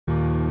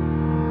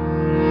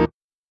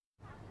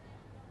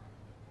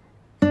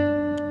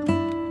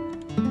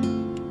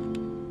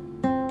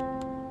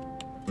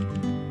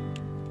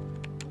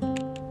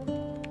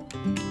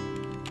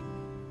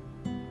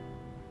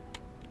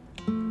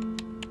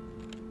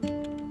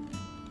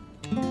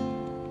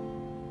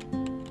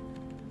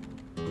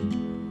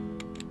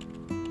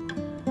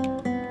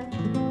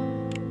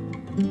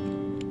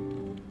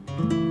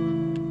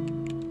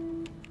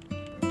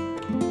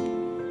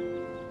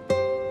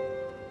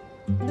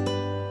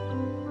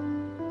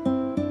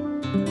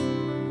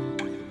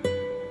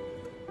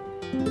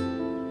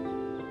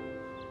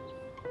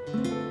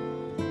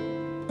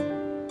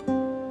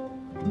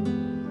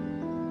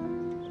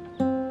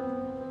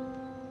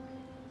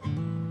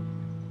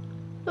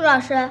老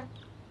师，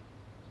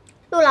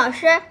陆老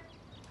师，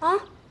啊，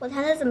我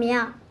弹的怎么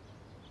样？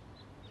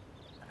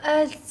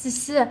子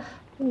熙，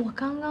我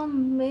刚刚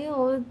没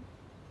有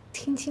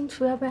听清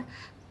楚，要不然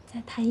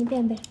再弹一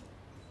遍呗。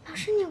老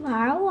师，你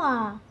玩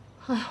我？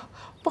哎呦，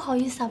不好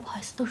意思啊，不好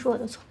意思，都是我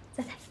的错，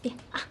再弹一遍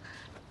啊。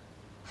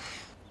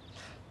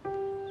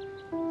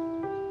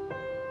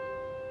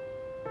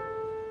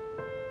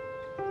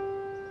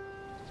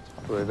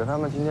水跟他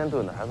们今天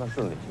炖的还算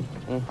顺利。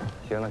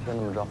行了，先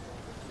这么着。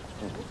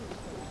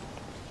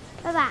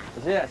爸爸，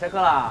子熙，下课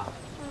啦。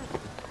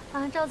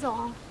赵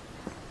总，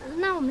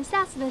那我们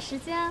下次的时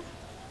间，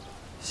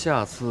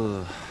下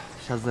次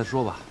再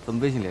说吧，咱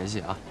们微信联系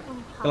啊。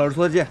好。跟老师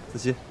说再见，子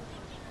熙。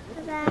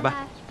拜拜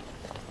拜。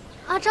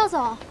啊，赵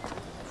总，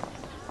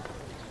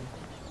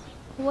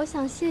我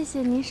想谢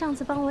谢您上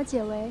次帮我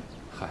解围。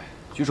嗨，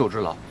举手之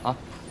劳啊。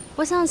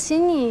我想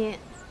请你，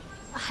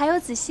还有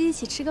子熙一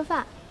起吃个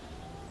饭。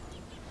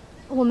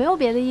我没有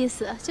别的意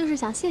思，就是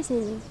想谢谢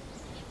你。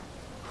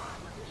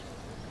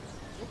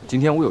今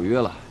天我有约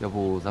了，要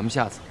不咱们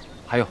下次。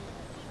还有，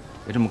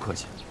别这么客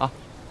气啊。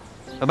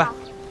拜拜。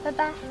拜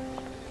拜。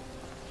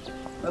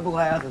不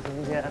快呀，子熙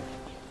今天。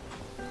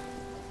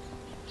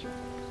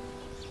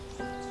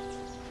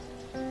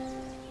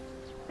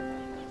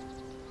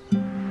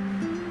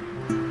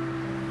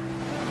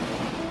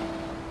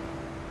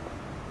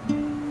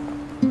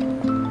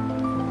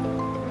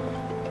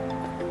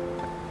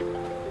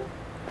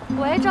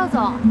喂，赵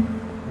总。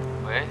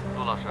喂，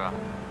陆老师，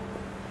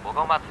我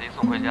刚把子熙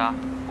送回家，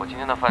我今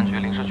天的饭局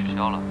临时取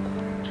消了。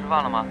吃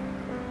饭了吗？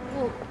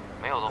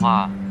没有的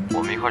话，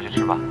我们一块去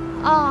吃吧。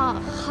哦，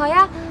好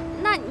呀，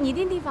那你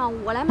定地方，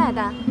我来买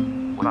单。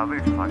我把位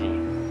置发给你。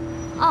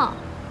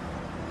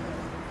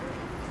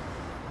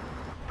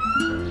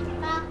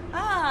妈。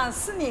啊，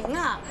思宁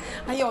啊，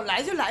哎呦，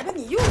来就来吧，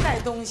你又带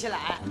东西来。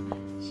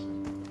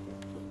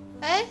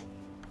哎，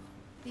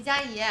李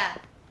佳怡，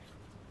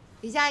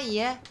李佳怡，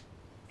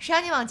谁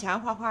让你往墙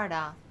上画画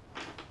的？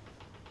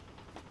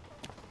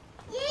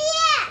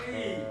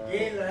爷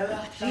爷来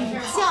了，你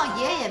叫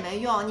爷爷也没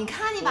用，你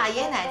看你把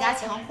爷爷哪家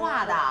墙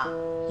画的？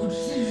不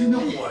是那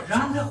我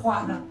让他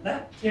画的，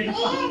来接着画。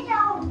爷爷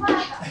让我画的。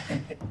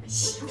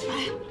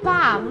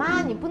爸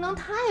妈，你不能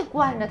太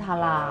惯着他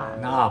了。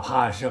那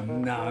怕什么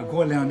呢？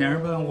过2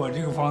年吧，我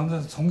这个房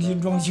子重新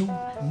装修。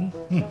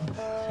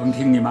甭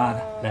听你妈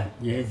的，来，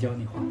爷爷教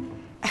你画。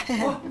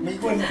没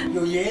关系，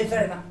有爷爷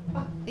在呢。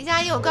李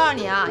佳怡，我告诉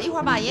你啊，一会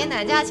儿把爷爷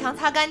哪家墙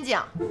擦干净。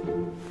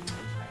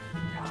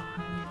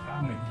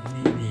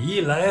你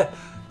一来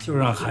就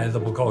让孩子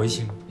不高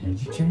兴，你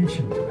真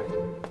是的。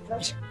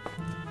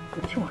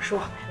你听我说，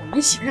我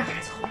们行让孩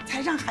子画，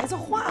才让孩子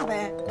画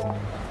呗。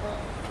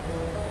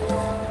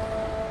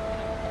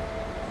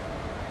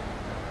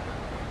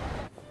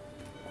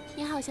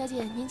你好，小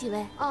姐，您几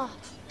位？哦，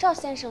赵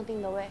先生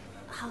订的位。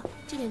好，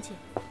这边请。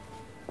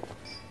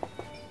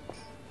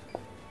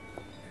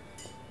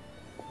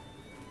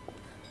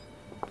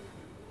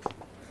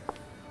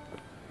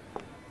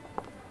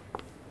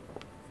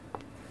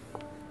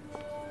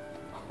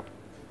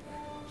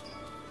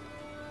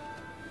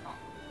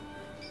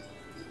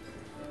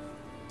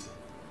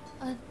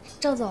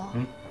赵总，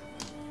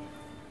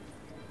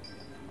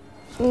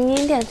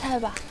您点菜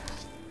吧。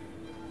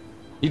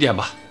你点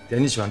吧，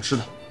点你喜欢吃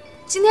的。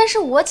今天是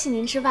我请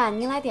您吃饭，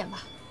您来点吧。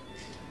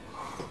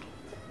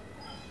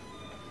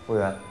服务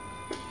员，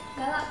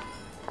来了。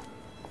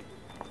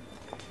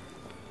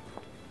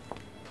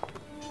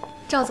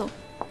赵总，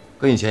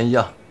跟以前一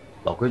样，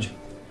老规矩。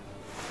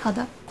好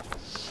的。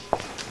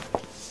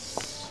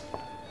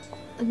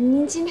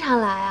您经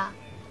常来啊？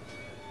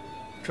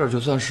这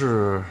就算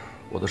是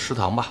我的食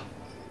堂吧。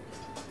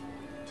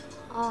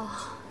哦。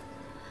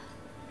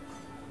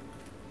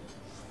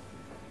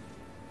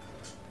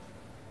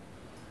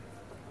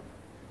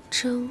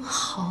真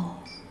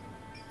好。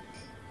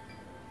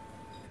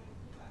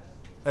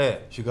哎，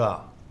徐哥，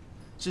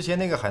之前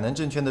那个海南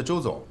证券的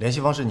周总联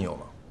系方式你有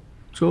吗？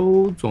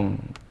周总，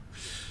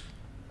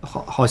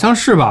好像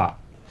是吧？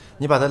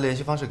你把他联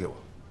系方式给我。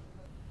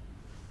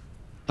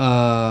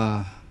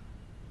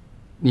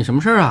你什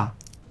么事儿啊？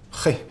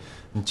嘿，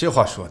你这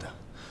话说的，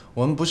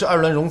我们不是2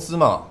轮融资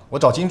吗？我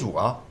找金主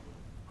啊。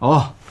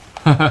哦，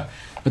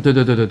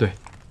对，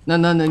那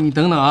你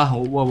等等啊，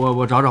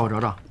我找找。我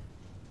找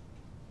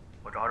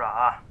找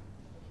啊。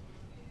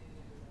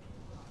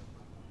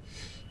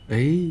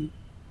哎，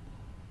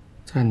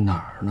在哪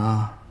儿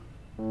呢？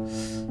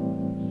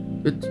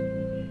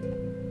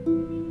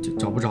这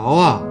找不着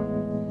啊。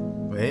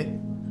喂，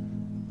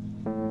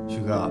徐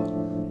哥。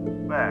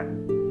喂，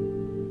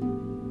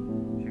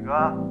许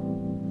哥，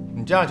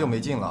你这样就没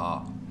劲了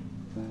啊！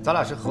咱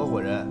俩是合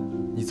伙人，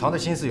你藏的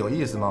心思有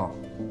意思吗？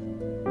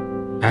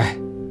哎，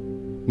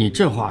你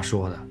这话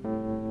说的，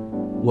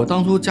我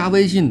当初加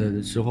微信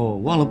的时候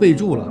忘了备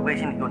注了，微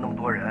信里有那么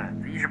多人，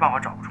一时半会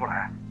找不出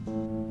来。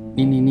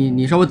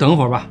你稍微等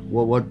会儿吧，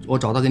我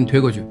找他给你推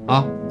过去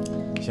啊。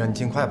行，你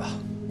尽快吧。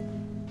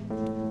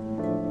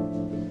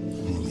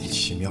莫名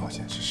其妙，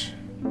简直是。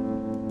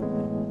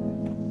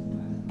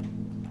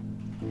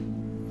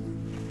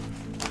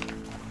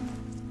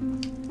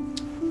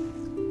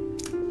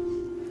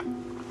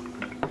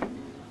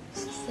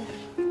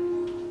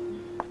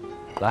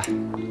来，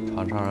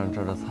尝尝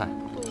这菜。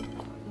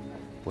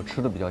我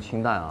吃的比较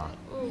清淡啊。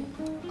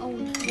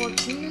我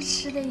平时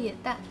吃的也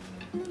淡。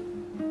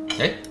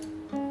哎，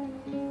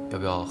要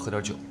不要喝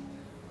点酒？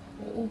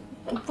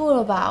我不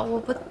了吧，我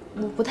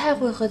不太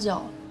会喝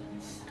酒。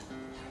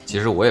其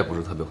实我也不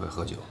是特别会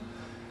喝酒，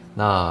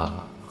那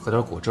喝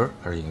点果汁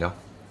还是饮料？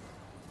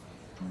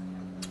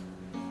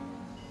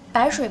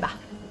白水吧。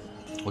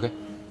OK，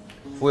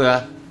 服务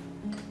员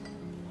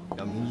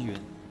，2名1元。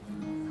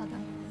好的。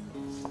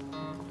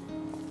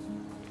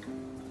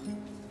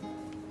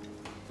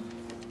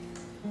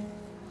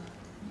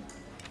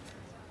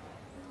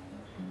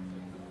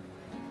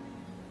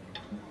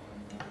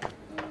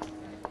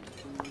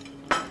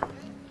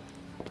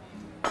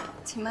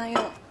请慢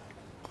用。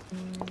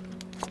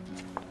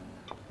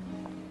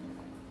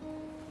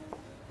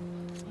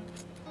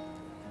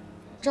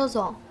赵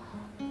总，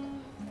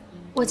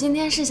我今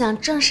天是想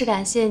正式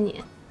感谢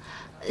你，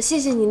谢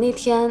谢你那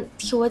天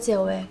替我解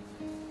围。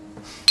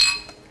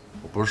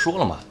我不是说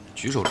了吗？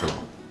举手之劳。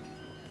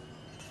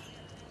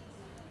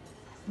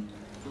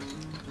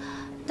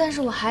但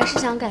是我还是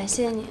想感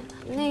谢你，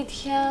那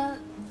天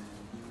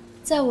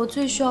在我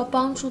最需要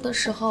帮助的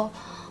时候，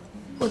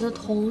我的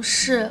同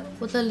事、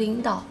我的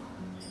领导，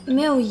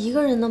没有一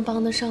个人能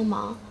帮得上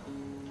忙，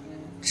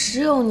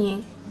只有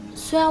您。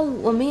虽然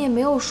我们也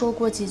没有说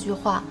过几句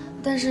话，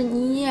但是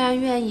您依然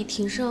愿意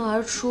挺身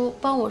而出，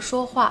帮我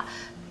说话，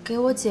给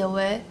我解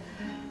围，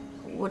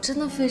我真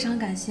的非常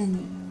感谢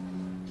你。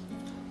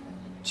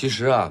其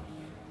实啊，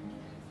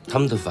他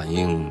们的反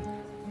应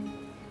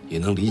也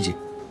能理解。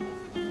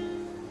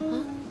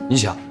你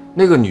想，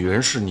那个女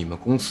人是你们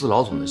公司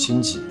老总的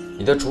亲戚，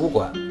你的主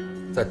管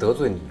在得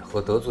罪你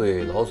和得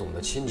罪老总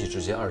的亲戚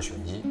之间2选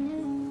1，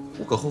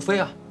无可厚非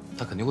啊，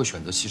他肯定会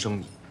选择牺牲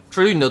你。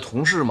至于你的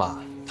同事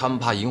嘛，他们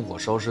怕引火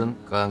烧身，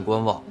隔岸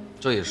观望，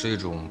这也是一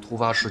种突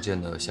发事件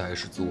的下意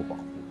识自我保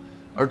护。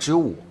而只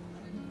有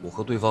我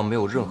和对方没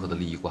有任何的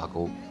利益挂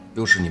钩，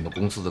又是你们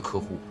公司的客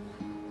户，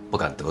不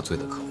敢得罪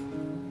的客户。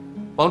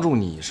帮助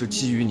你是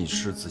基于你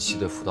是仔细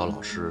的辅导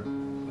老师，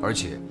而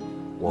且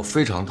我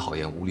非常讨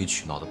厌无理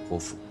取闹的泼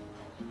妇。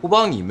不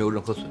帮你没有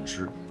任何损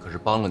失，可是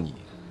帮了你，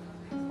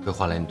会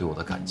换来你对我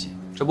的感激。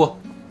这不，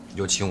你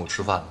就请我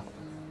吃饭了。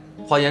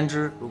换言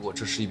之，如果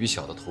这是一笔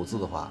小的投资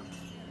的话，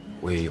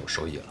我也有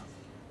收益了。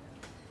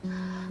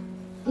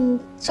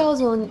赵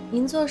总，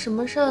您做什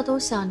么事儿都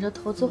想着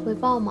投资回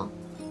报吗？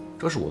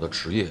这是我的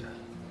职业，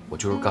我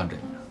就是干这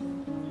个。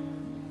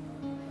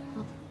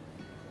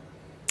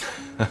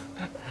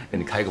跟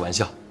你开个玩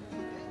笑。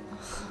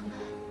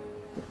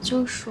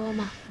就说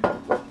嘛。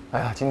哎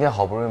呀，今天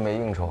好不容易没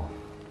应酬，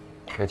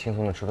可以轻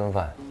松的吃顿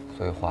饭，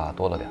所以话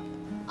多了点。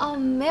哦，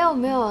没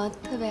有，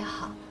特别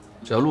好。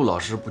只要陆老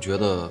师不觉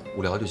得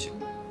无聊就行。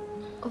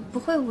不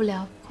会无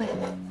聊，不会。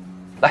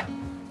来，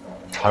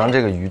尝尝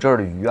这个鱼这儿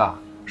的鱼啊，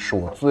是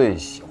我最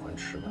喜欢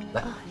吃的。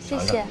来，谢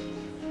谢。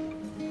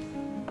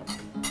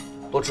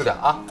多吃点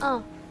啊。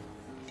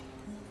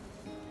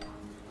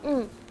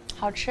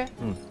好吃。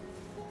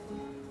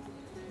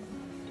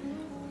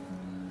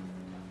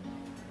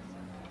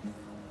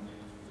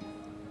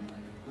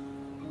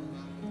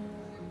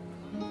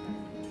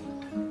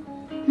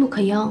陆可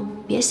英，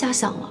别瞎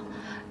想了，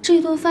这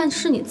顿饭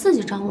是你自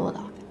己张罗的，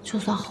就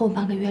算后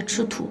半个月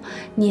吃土，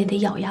你也得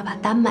咬牙把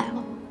单买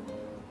了。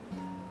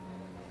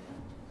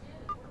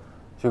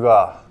旭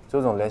哥，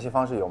周总联系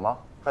方式有吗？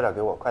快点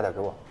给我，快点给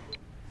我。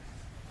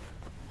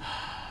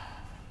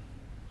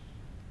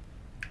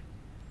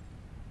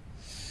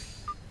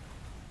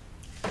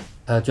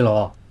俊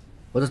龙，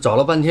我这找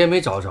了半天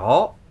没找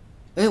着。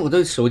哎，我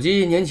的手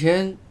机年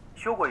前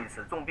修过一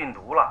次，中病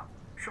毒了，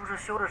是不是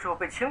修的时候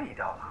被清理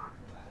掉了？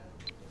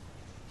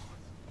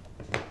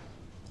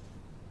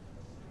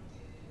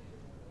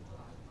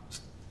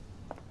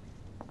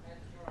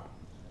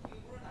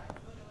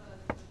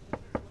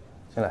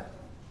进来。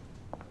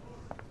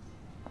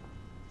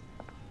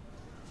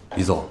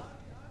李总，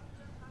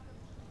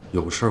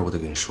有个事儿我得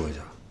跟你说一下。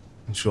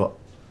你说。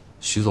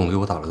徐总给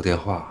我打了个电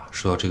话，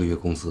说要这个月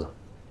工资。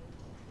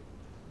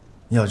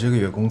你要这个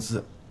月工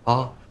资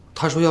啊？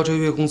他说要这个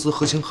月工资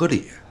合情合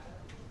理。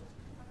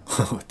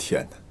我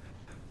天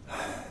哪！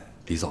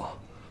李总，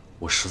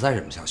我实在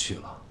忍不下去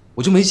了，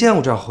我就没见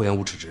过这样厚颜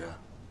无耻之人。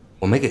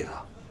我没给他，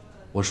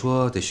我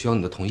说得需要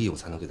你的同意我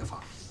才能给他发。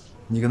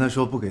你跟他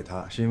说不给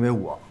他，是因为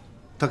我，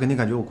他肯定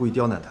感觉我故意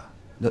刁难他。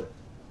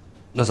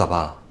那咋办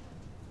啊？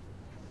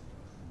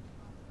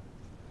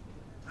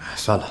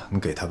算了，你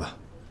给他吧，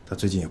他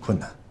最近也困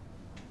难。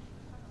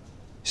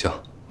行，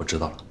我知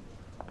道了。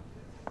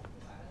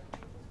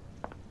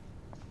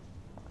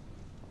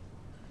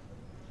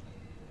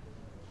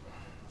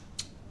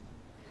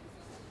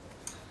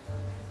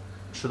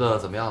吃的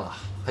怎么样了？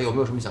还有没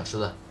有什么想吃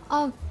的？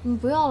哦，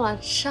不用了，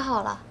吃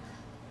好了。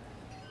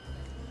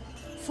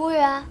服务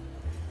员，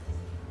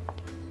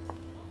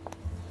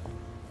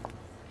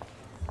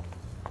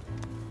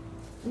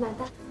买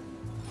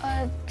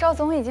单。赵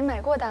总已经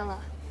买过单了。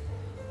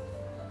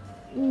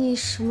你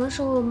什么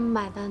时候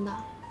买单的？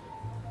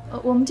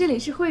我们这里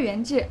是会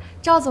员制，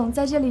赵总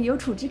在这里有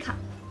储值卡。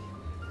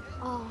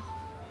哦。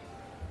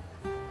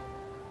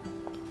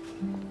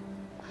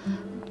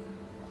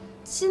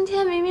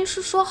天明明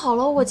是说好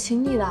了我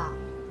请你的。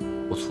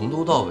我从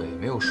头到尾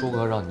没有说过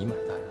要让你买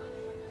单啊。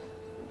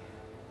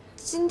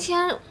今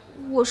天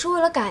我是为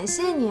了感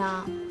谢你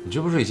啊。你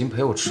这不是已经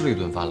陪我吃了一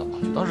顿饭了吗？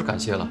就当是感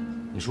谢了。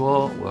你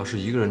说我要是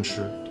一个人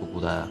吃，多孤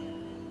单啊。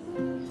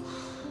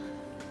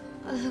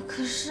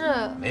可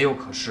是没有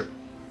可是，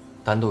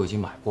单都已经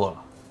买过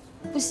了。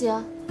不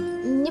行，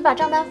你把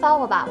账单发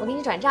我吧，我给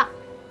你转账。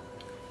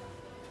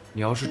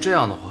你要是这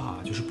样的话，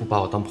就是不把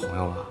我当朋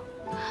友了。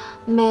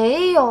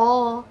没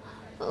有，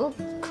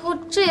可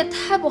这也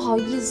太不好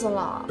意思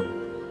了。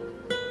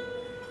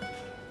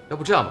要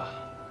不这样吧，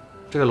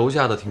这个楼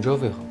下的停车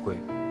费很贵，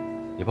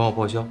你帮我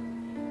报销。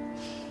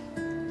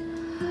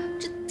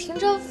这停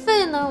车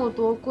费能有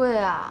多贵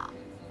啊？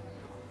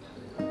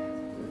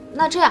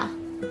那这样，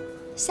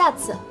下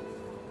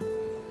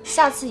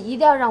次一定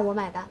要让我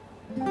买单。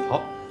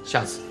好，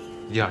下次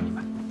一定让你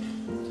买。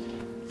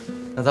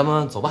那咱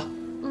们走吧。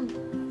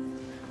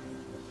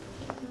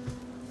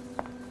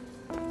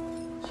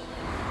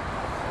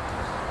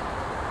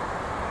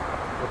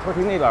我车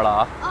停那边了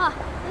啊。啊，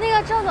那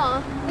个周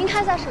总，您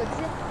看一下手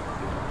机。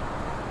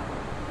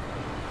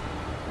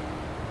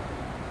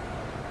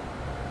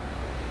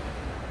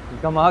你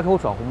干嘛给我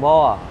转红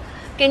包啊？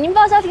给您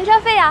报销停车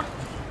费呀。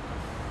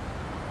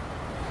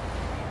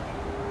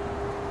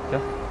行，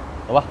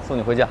走吧，送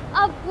你回家。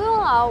啊，不用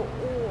了，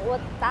我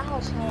打好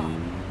车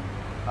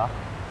了。啊？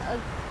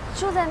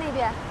就在那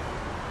边。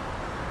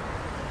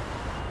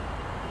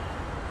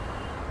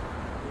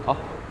好，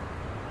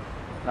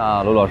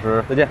那卢老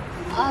师再见。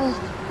啊，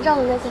赵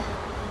总再见。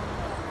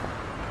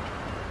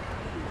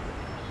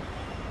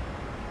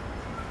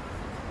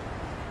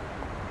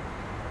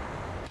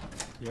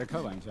别开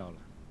玩笑了。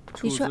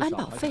你说安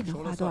保费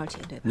能花多少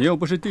钱，对吧？你又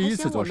不是第一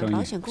次做生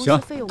意。行，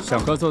想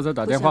合作再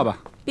打电话吧。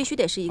必须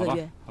得是1个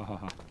月。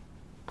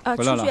好。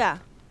出去啊？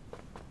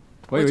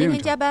我今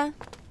天加班。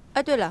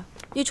哎，对了，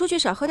你出去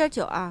少喝点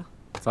酒啊。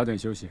早点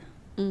休息。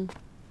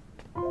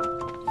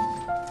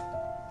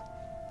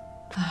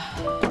唉，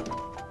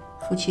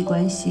夫妻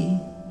关系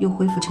又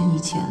恢复成以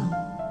前了。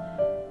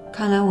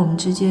看来我们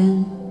之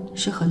间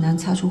是很难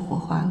擦出火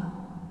花了。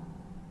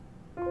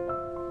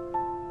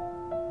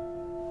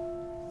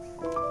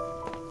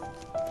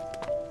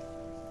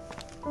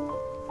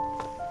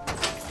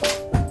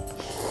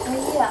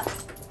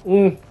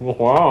我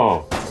还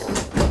啊，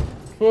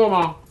吃了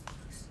吗？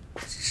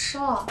吃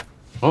了。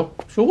啊，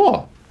吃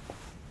过。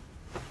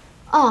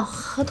哦，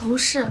和同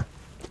事。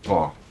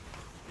哦。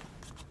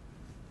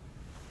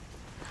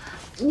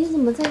你怎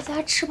么在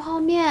家吃泡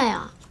面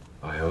呀？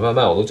哎呀，外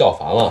卖我都叫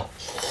烦了，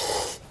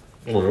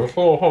我这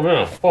说个泡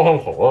面换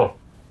口味。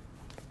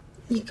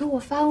你给我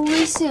发个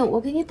微信，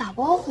我给你打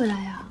包回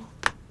来呀。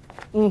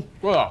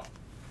对了。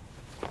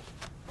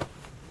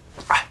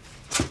哎，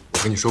我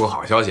跟你说个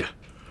好消息，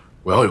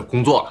我要有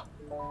工作了。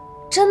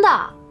真的？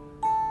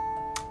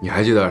你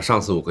还记得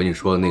上次我跟你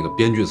说的那个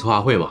编剧策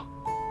划会吗？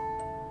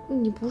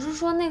你不是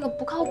说那个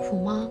不靠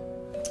谱吗？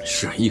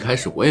是一开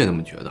始我也那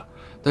么觉得，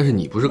但是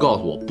你不是告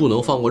诉我不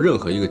能放过任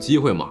何一个机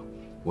会吗？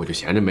我就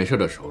闲着没事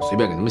的时候随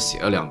便给他们写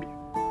了2笔。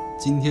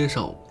今天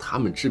上午他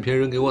们制片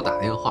人给我打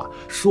电话，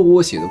说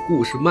我写的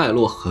故事脉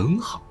络很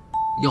好，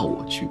要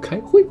我去开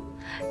会。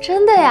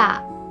真的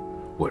呀？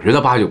我觉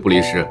得8九不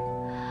离10。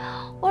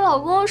我老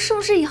公是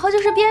不是以后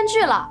就是编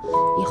剧了？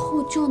以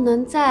后就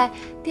能在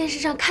电视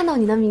上看到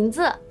你的名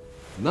字。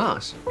那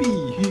是必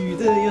须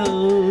的呀！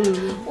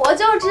我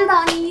就知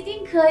道你一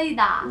定可以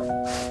的。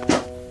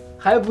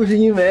还不是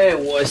因为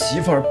我媳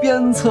妇儿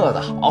鞭策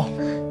的好。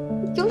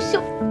优秀。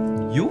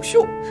优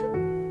秀。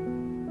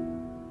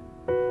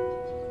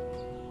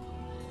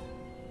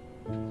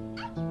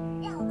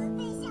让我们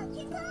飞向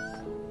天空。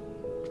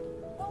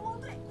汪汪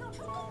队要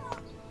出动了。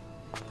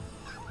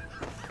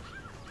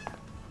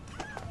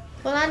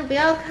朵拉，你不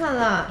要看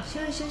了，休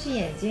息休息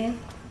眼睛。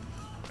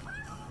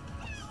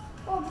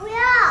我不要。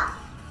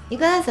你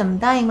刚才怎么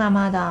答应妈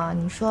妈的？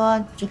你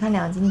说只看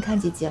2集，你看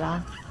几集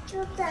了？就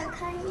再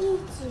看1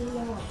集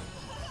了。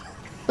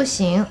不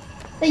行，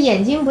那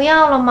眼睛不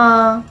要了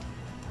吗？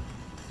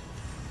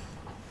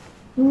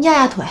你压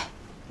压腿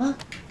啊。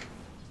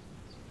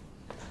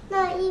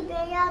那一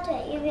边压腿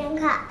一边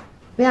看。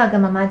不要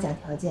跟妈妈讲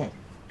条件，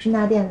去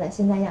拿垫子，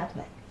现在压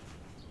腿。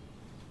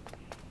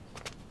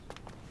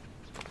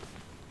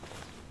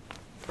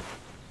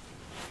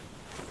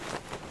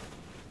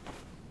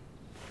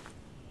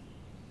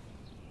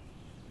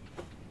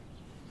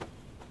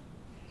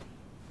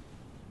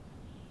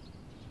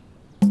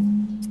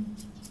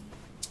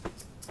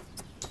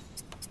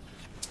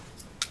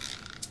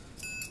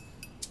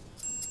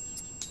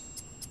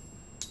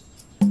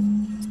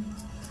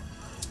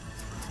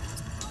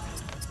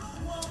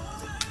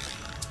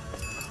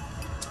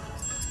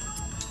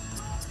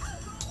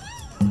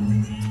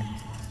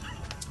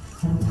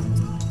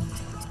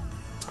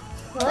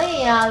可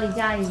以啊，李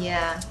佳怡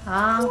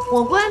啊，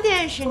我关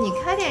电视，你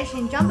开电视，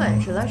你长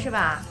本事了是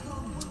吧？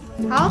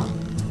好，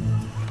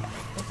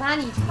我罚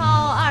你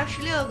抄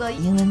26个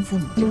英文字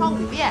母，抄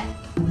5遍。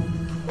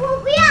我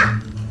不要。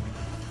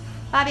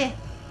 8遍。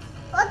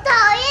我讨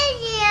厌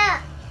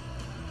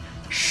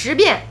你。10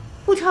遍，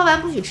不抄完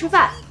不许吃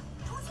饭，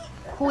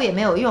哭也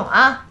没有用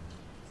啊！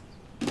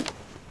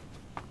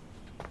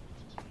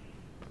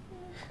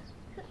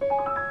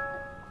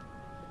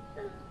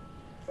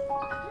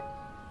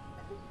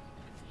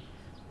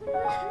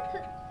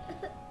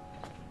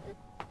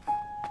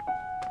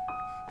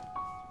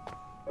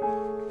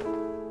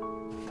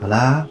咋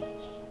啦？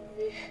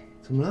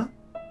怎么了？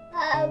爸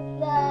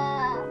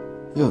爸。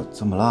哟，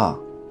怎么了？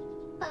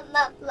妈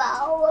妈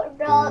把我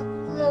照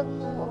字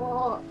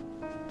母。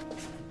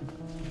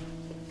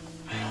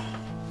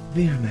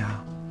为什么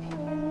呀？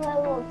因为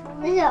我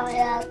不想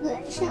压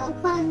腿，想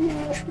看电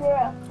视。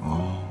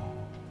哦，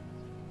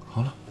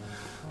好了，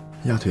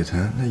压腿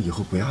疼，那以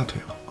后不压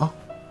腿了啊。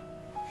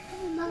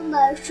妈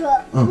妈说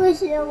不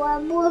喜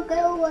欢不给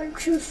我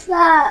吃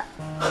饭。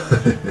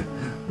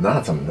那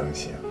怎么能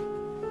行？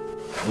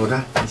我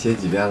看你写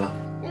几遍了？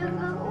因为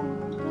我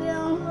不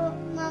要和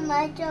妈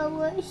妈叫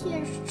我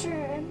写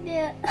10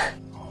遍。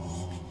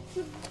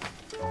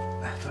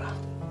哎，对了，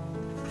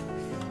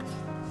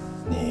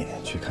你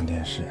去看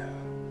电视，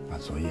把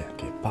作业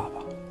给爸爸。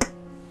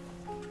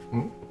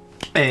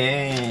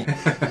哎，谢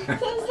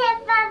谢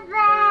爸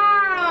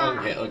爸。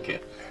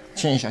OK，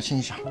 亲一下，亲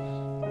一下。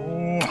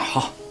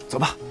好，走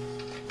吧。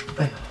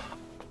哎呀。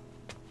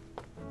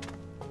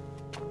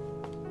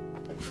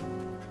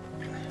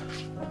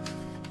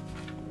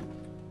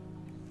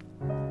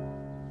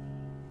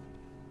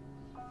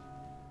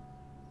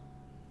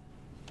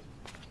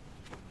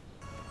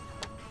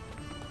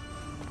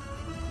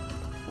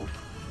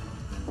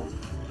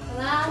好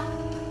啦，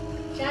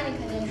谁让你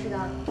看电视的？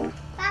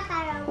爸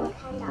爸让我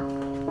看的。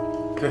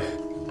对，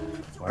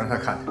我让他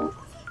看的。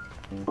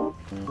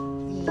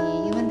你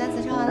英文单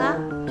词抄完了？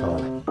抄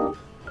完了，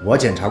我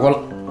检查过了。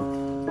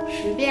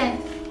10遍。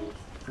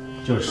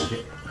就是10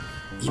遍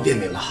，1遍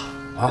没落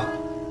啊。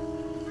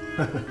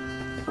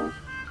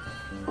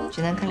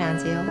只能看2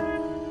集哦。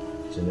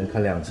只能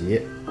看2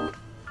集。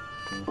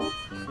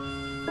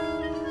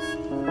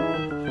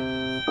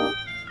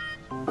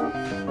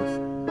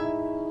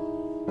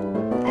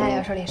哎，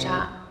要说李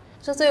莎，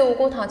这最无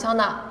辜躺枪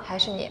的还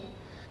是你。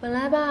本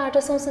来吧，这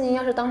宋思宁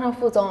要是当上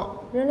副总，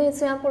人力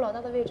资源部老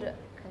大的位置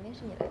肯定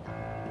是你来当。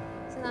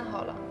现在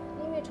好了，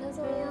因为陈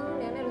颂英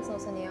连累了宋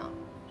思宁，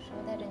说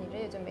带着你这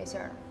也就没信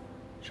儿了。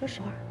说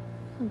实话，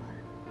恨不恨？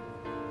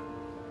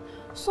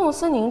宋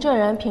思宁这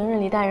人平日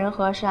里待人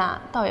和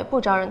善，倒也不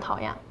招人讨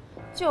厌。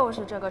就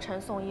是这个陈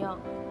颂英，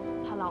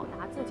他老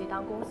拿自己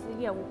当公司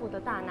业务部的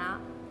大拿，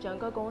整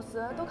个公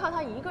司都靠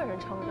他一个人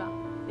撑着，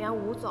连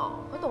吴总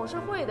和董事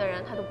会的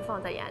人他都不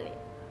放在眼里。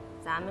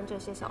咱们这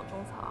些小中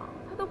层，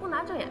他都不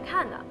拿正眼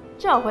看的。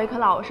这回可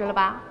老实了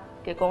吧？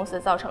给公司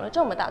造成了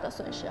这么大的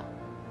损失，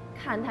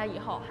看他以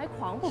后还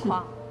狂不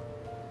狂？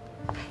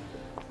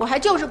我还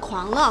就是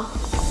狂了。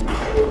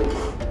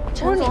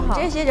陈总好，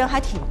这些人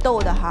还挺逗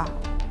的哈。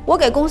我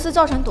给公司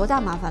造成多大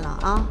麻烦了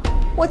啊？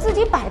我自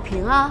己摆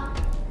平啊。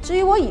至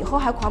于我以后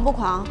还狂不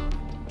狂，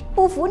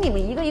不服你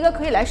们一个一个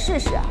可以来试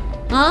试啊！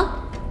啊，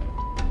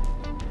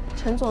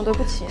陈总，对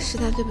不起，实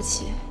在对不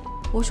起。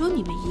我说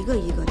你们一个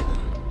一个的，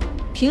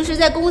平时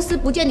在公司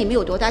不见你们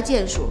有多大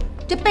建树，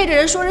这背着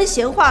人说人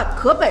闲话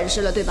可本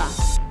事了，对吧？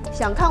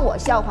想看我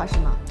笑话是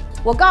吗？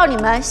我告诉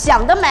你们，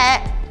想得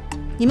美！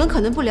你们可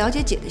能不了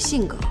解姐的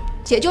性格，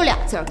姐就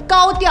2字儿：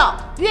高调。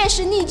越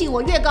是逆境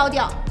我越高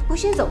调，不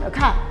信走着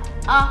看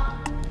啊！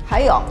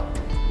还有。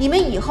你们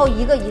以后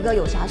一个一个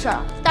有啥事儿，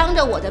当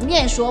着我的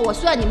面说，我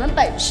算你们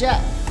本事。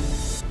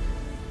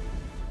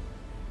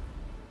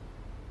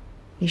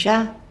李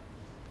莎，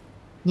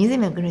你怎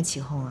么跟着起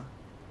哄啊？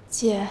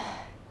姐，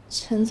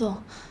陈总，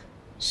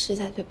实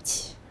在对不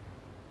起。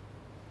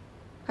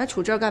还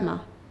杵这儿干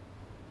嘛？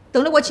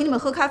等着我请你们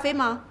喝咖啡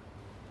吗？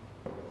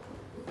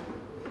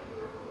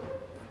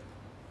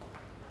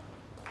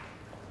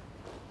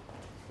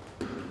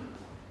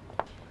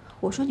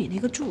我说你那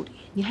个助理，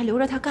你还留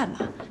着他干嘛？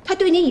他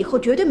对你以后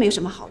绝对没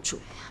什么好处。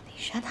哎呀，李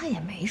莎他也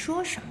没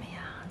说什么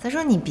呀。再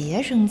说你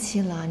别生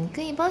气了，你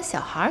跟一帮小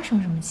孩生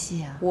什么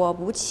气啊？我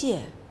不气，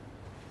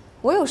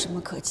我有什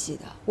么可气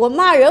的？我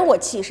骂人，我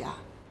气啥？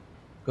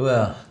各位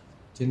啊，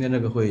今天这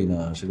个会议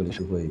呢是个临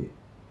时会议，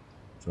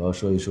主要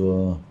说一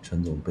说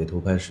陈总被偷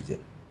拍事件。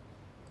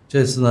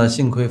这次呢，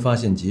幸亏发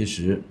现及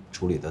时，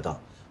处理得当，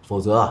否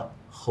则啊，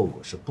后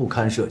果是不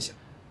堪设想。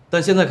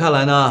但现在看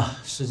来呢，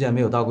事件没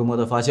有大规模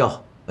的发酵。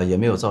也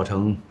没有造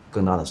成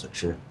更大的损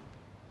失。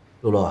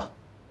露露，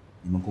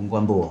你们公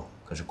关部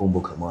可是功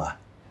不可没啊！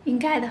应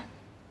该的。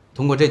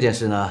通过这件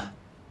事呢，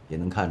也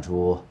能看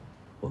出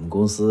我们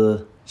公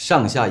司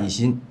上下一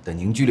心的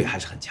凝聚力还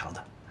是很强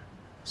的。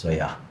所以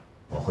啊，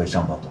我会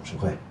上报董事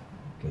会，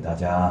给大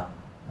家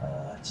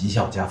绩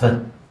效加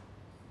分。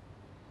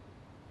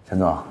陈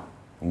总，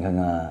您看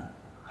看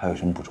还有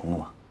什么补充的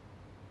吗？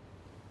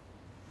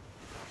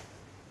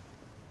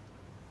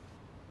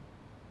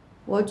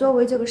我作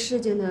为这个事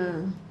件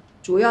的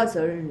主要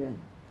责任人，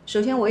首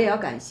先我也要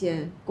感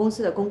谢公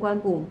司的公关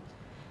部，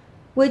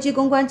危机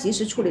公关及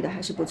时处理的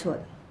还是不错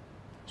的。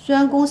虽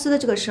然公司的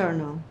这个事儿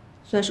呢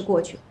算是过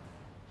去了，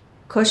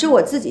可是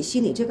我自己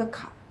心里这个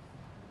坎儿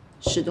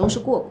始终是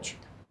过不去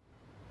的。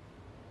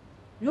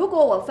如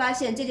果我发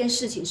现这件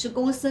事情是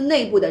公司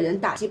内部的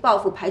人打击报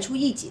复、排除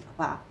异己的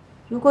话，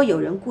如果有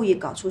人故意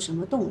搞出什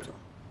么动作，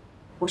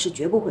我是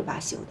绝不会罢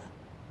休的。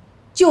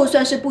就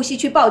算是不惜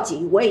去报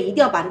警，我也一定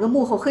要把这个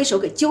幕后黑手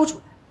给揪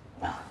出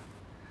来。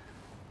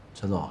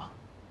陈总，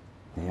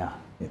您呀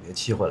也别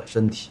气坏了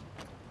身体，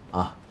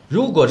啊，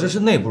如果这是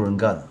内部人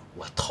干的，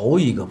我头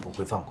一个不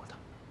会放过他。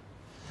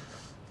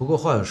不过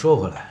话又说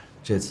回来，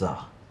这次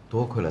啊，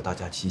多亏了大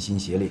家齐心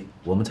协力，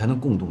我们才能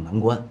共度难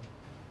关。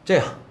这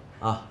样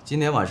啊，今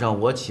天晚上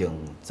我请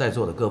在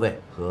座的各位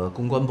和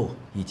公关部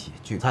一起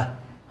聚餐。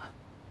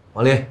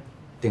王林，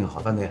订个好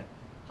饭店。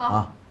好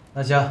啊，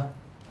那行，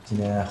今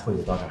天会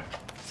就到这儿，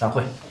散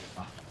会。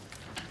啊，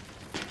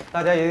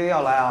大家一定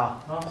要来啊！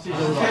谢谢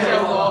吴总，谢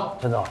谢吴总。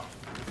陈总，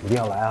一定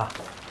要来啊！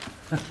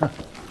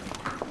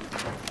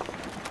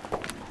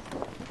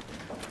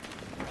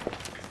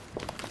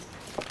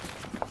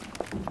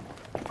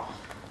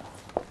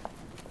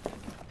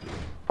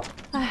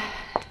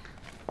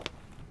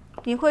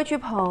你会去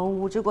捧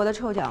武之国的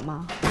臭脚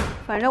吗？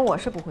反正我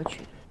是不会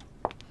去的。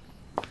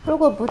如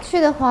果不去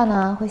的话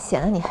呢，会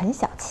显得你很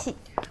小气。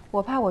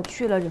我怕我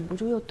去了忍不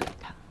住又怼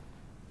他。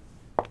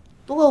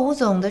不过吴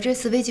总的这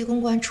次危机公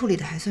关处理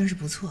的还算是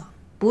不错。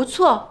不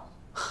错，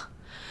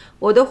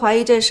我都怀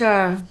疑这事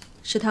儿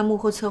是他幕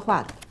后策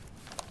划的。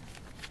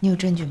你有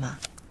证据吗？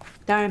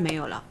当然没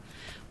有了。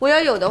我要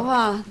有的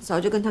话，早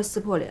就跟他撕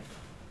破脸了。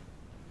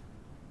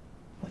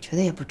我觉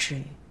得也不至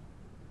于。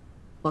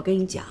我跟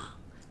你讲，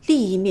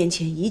利益面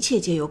前一切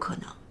皆有可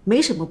能，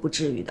没什么不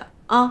至于的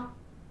啊。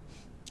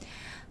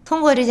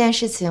通过这件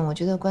事情，我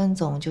觉得关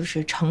总就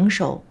是成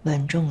熟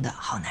稳重的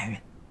好男人。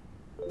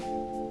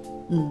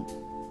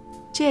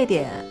这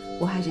点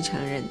我还是承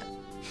认的。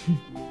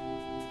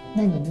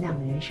那你们两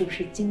个人是不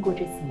是经过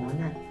这次磨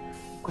难，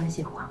关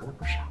系缓和了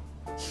不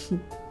少？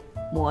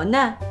磨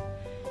难？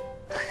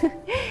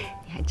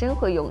你还真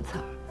会用词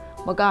儿。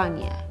我告诉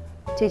你，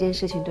这件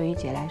事情对于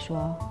姐来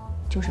说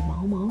就是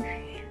毛毛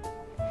雨。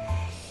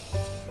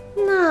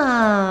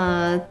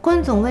那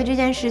关总为这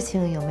件事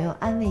情有没有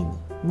安慰你？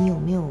你有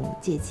没有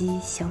借机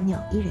小鸟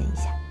依人一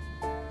下？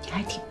你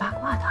还挺八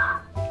卦的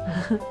啊。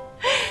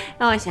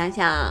让我想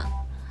想，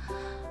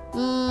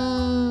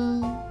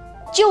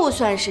就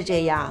算是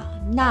这样，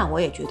那我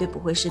也绝对不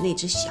会是那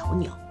只小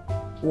鸟，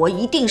我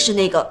一定是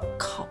那个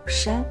靠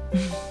山。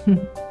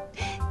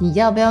你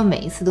要不要每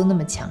一次都那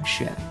么强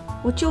势？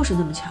我就是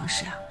那么强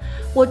势啊！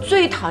我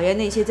最讨厌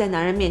那些在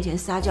男人面前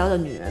撒娇的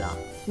女人了，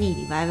腻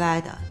腻歪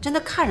歪的，真的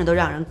看着都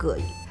让人膈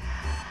应。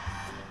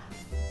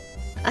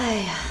哎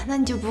呀，那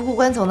你就不顾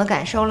关总的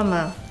感受了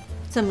吗？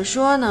怎么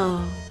说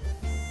呢？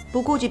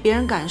不顾及别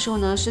人感受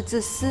呢是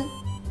自私，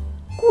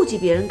顾及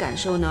别人感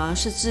受呢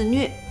是自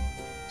虐。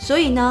所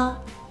以呢，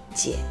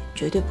姐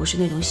绝对不是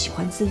那种喜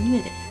欢自虐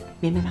的人，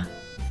明白吗？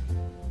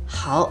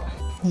好，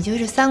你就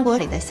是三国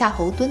里的夏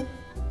侯惇。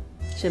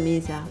什么意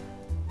思啊？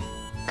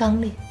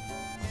刚烈。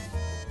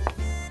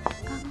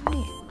刚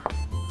烈。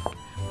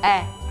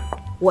哎，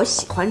我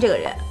喜欢这个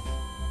人。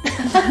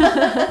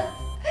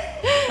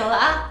走了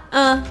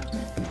啊。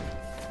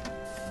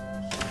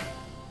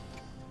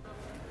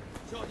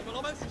叫你们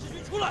老板许世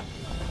军出来！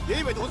别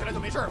以为躲起来就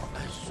没事了。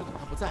徐总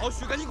他不在。老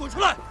许，赶紧滚出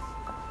来！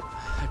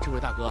这位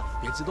大哥，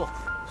别激动，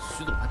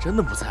徐总他真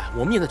的不在，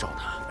我们也在找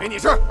他。没你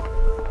事。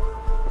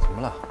怎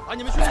么了？把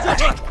你们兄弟叫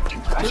出来！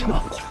真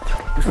的？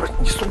不是，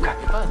你松开。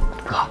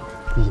哥，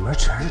里面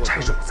全是债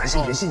主，咱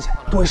先别进去，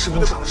多一事不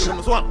如少一事。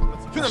算了，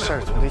事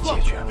儿总得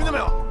解决嘛。听见没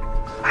有？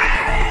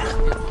哎，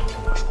听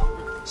我说，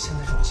现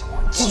在这种情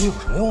况，继续有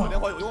什么用啊？电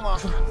话有用吗？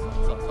是不是？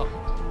算了，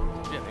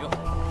这也没用。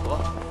走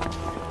吧。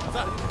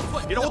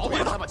别让我躲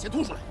着他，把钱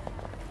吐出来。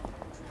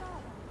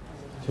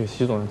这个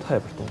徐总他也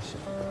不是东西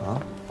啊，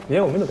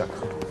连我们都敢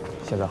坑。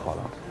现在好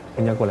了，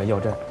人家过来要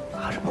债，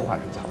拿什么还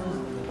人家？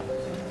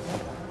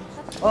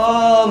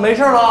没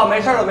事了，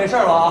没事了，没事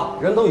了啊！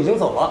人都已经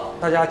走了，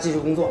大家继续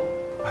工作。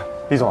哎，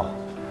李总，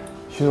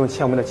徐总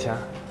欠我们的钱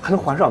还能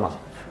还上吗？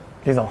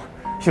李总，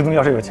徐总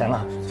要是有钱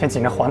了，先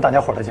尽量还大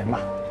家伙的钱吧。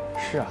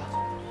是啊，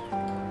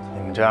你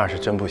们这样是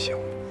真不行。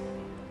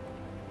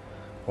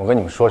我跟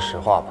你们说实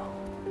话吧，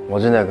我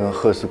正在跟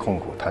赫斯控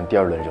股谈第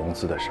2轮融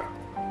资的事儿。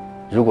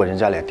如果人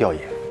家来调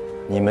研，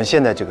你们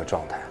现在这个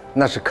状态，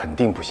那是肯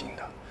定不行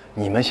的。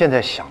你们现在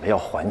想着要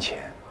还钱，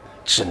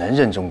只能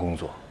认真工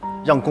作，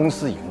让公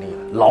司盈利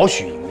了，老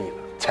许盈利了，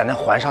才能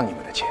还上你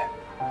们的钱。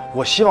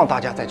我希望大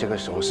家在这个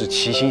时候是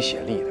齐心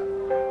协力的，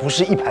不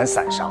是一盘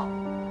散沙。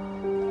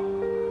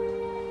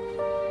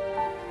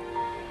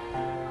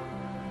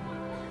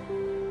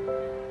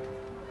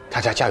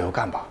大家加油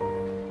干吧！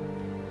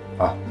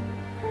啊！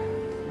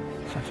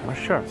算什么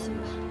事儿？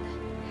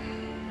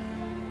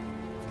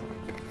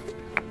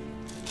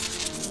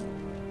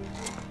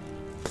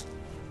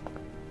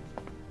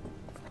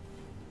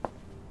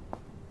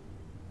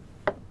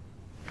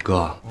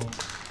哥，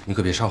你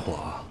可别上火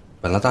啊！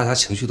本来大家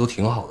情绪都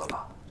挺好的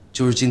了，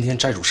就是今天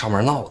债主上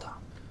门闹的。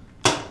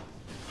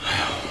哎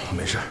呀，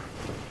没事。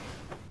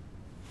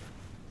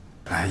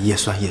哎，叶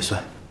酸。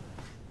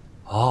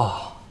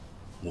哦，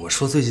我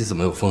说最近怎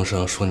么有风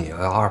声说你要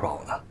2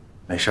宝呢？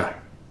没事儿，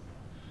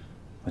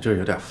我这儿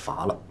有点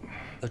乏了。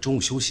那中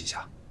午休息一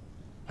下。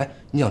哎，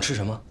你想吃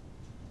什么？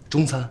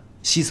中餐、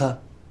西餐、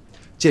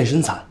健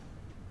身餐，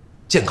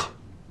健康。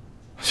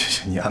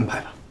行，你安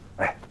排吧。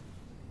哎。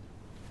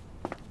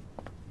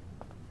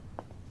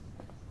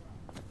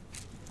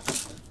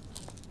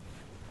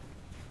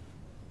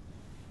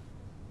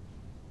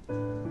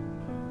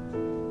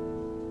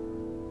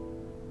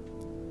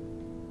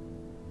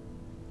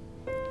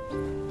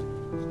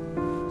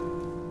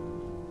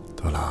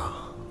朵拉，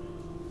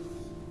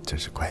真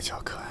是乖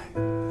巧可爱。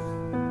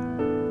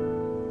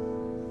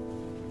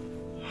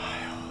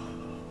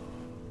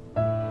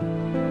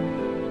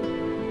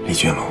李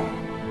俊龙，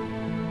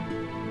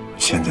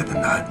现在的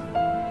难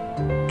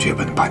绝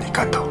不能把你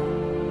干倒，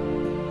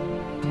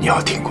你要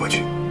挺过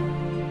去。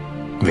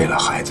为了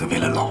孩子，为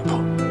了老婆，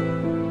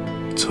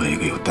做一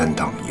个有担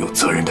当、有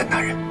责任的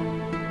男人。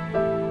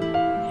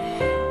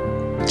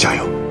加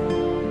油！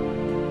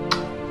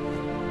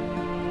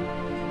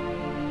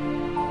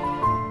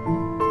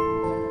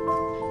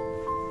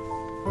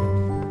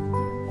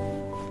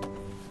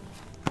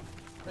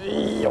哎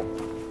呦，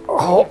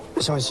好，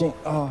小心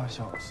啊，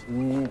小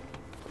心！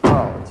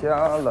到家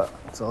了，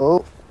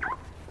走。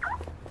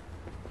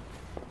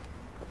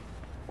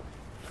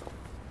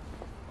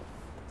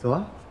走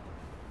啊！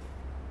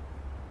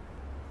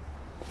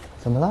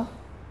怎么了？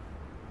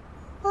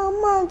妈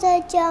妈在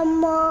家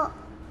吗？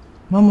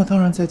妈妈当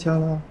然在家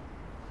了。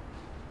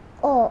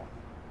哦。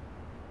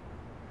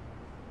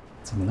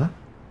怎么了？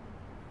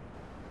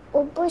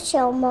我不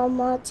想妈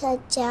妈在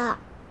家。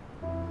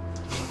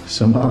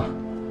什么？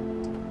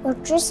我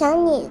只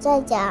想你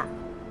在家。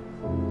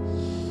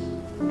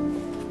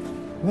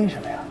为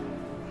什么呀？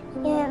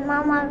因为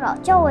妈妈老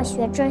叫我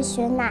学这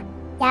学那，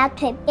压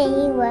腿背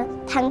英文，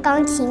弹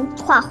钢琴，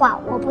画画，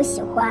我不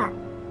喜欢。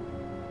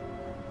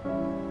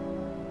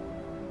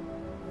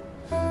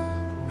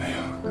哎呀，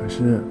可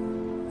是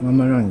妈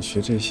妈让你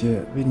学这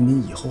些，为了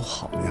你以后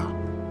好呀。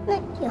那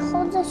以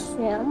后再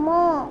学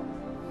嘛。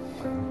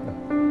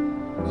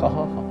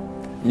好，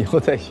以后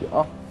再学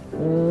啊。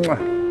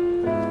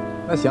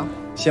那行，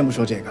先不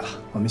说这个了，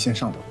我们先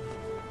上楼。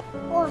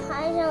我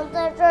还想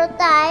在这儿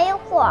待一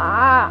会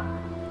儿。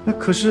那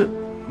可是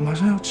马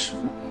上要吃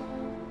饭。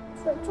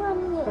求求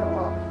你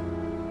了。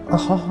啊，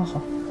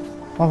好，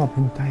爸爸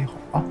陪你待一会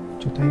儿啊，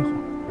就待一会儿。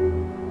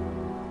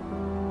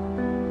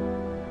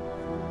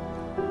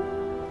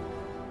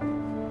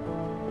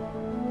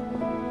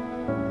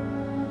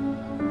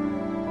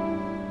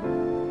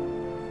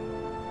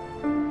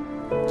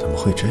怎么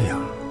会这样？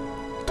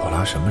朵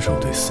拉什么时候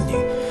对思宁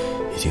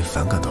已经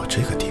反感到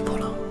这个地步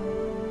了？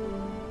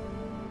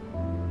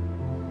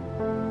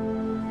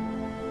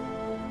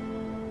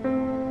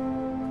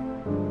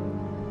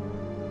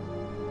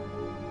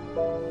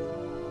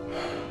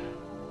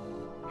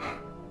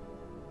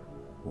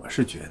我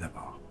是觉得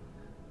吧，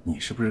你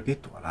是不是给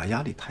朵拉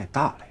压力太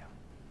大了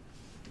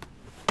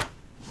呀？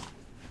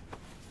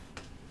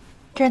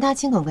这是他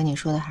亲口跟你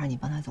说的，还是你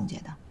帮他总结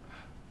的？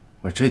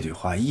我这句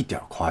话一点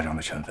夸张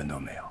的成分都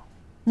没有。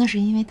那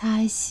是因为他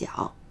还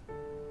小，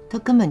他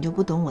根本就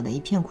不懂我的一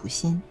片苦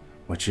心。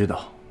我知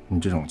道你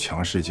这种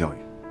强势教育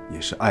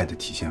也是爱的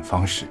体现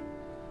方式，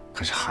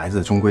可是孩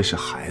子终归是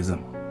孩子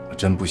嘛，我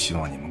真不希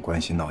望你们关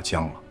系闹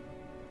僵了。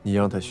你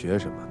让他学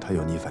什么，他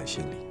有逆反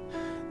心理。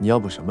你要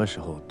不什么时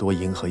候多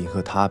迎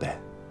合他呗？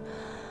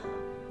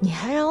你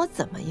还让我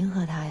怎么迎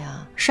合他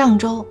呀？上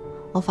周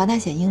我罚他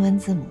写英文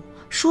字母，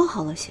说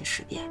好了写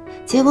10遍，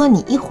结果你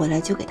一回来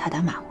就给他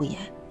打马虎眼，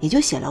也就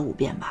写了5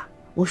遍吧。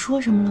我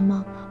说什么了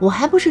吗？我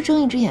还不是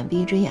睁一只眼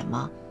闭一只眼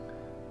吗？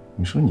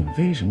你说你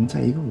为什么在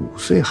一个5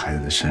岁孩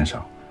子的身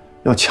上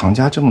要强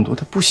加这么多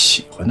他不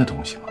喜欢的东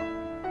西吗？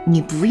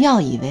你不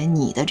要以为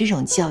你的这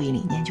种教育理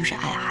念就是爱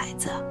孩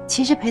子，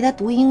其实陪他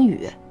读英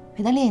语，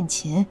陪他练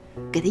琴，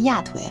给他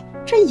压腿，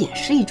这也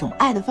是一种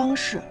爱的方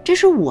式，这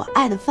是我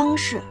爱的方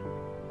式。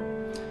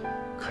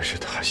可是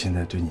他现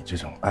在对你这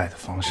种爱的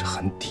方式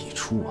很抵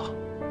触啊。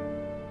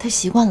他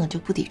习惯了就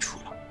不抵触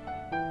了。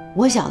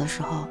我小的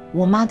时候，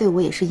我妈对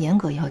我也是严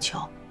格要求，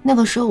那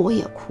个时候我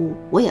也哭，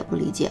我也不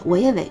理解，我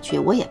也委屈，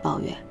我也抱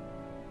怨。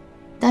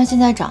但现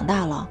在长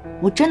大了，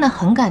我真的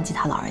很感激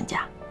他老人家。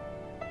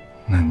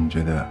那你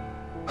觉得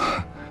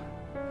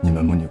你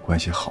们母女关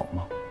系好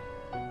吗？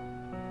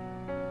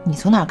你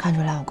从哪看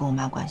出来我跟我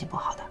妈关系不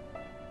好的？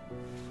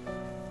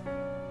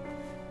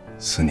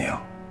思宁，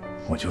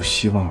我就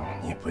希望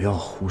你不要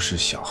忽视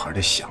小孩的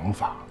想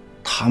法，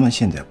他们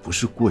现在不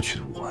是过去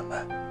的我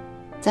们。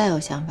再有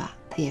想法，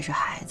他也是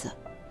孩子。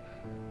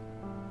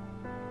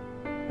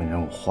反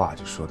正我话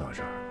就说到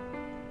这儿了，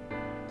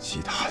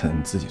其他的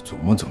你自己琢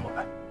磨琢磨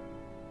呗。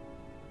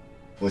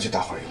我去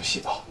打会儿游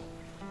戏吧。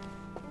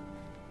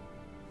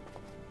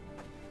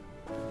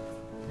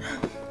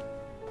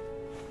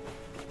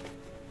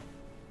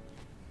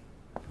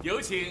有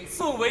请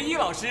宋唯一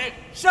老师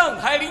上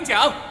台领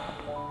奖。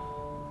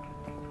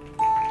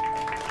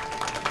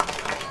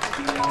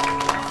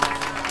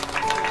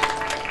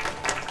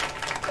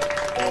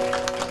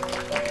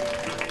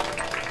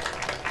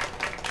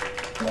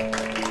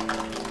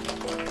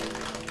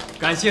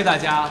感谢大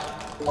家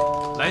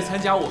来参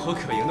加我和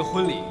可盈的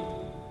婚礼。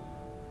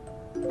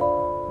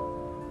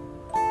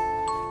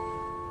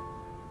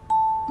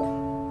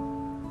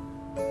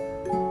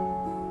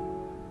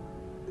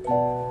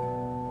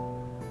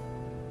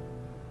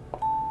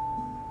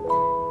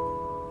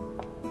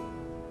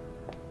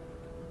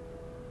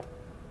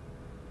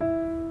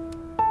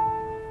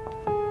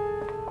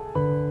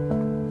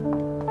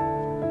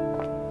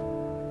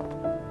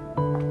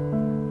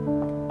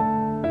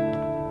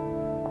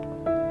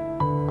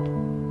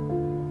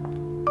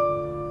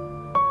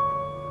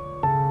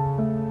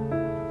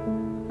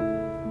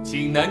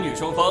请男女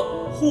双方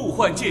互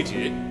换戒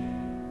指。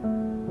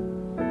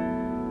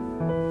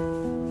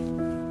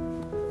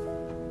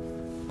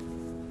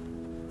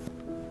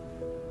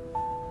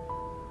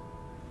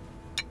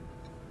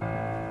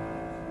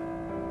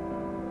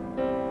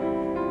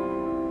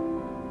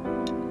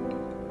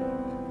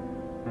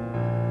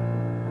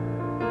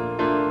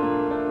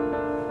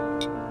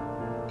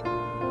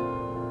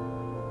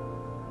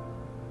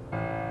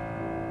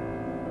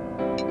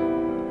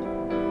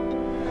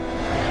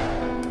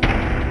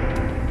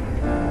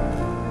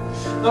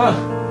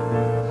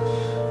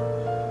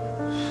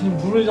你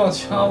不是要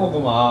掐我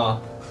干嘛？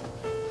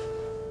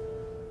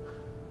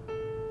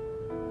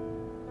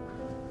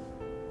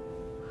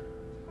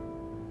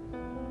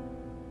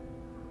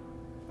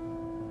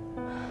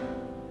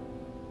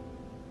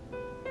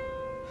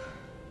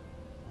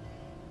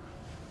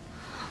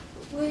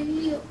唯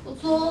一，我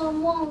做噩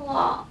梦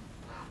了。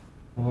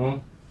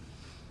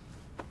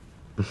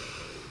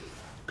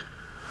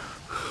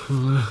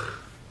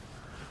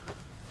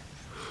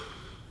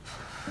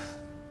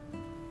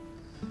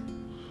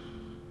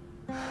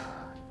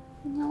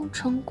你要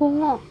成功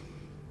了，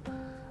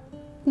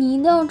你一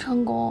定要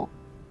成功。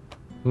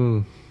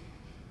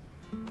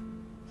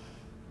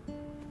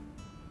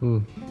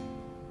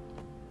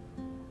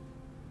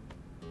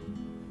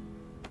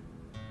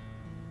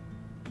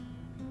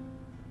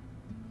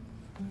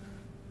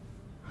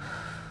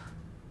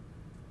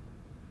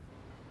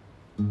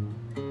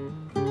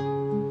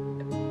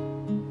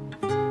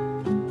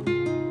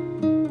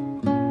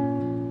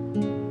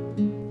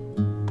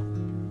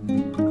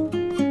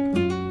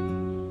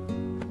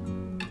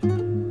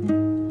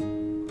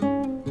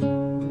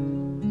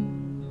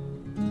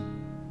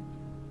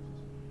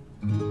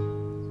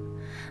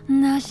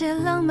那些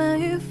浪漫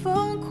与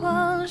疯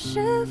狂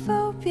是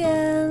否变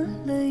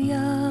了样？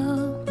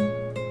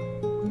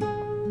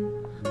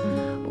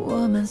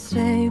我们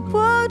随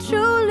波逐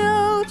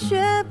流，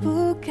却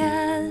不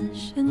敢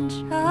生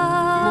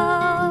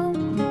长。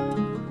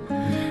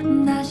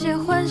那些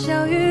欢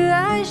笑与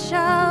哀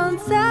伤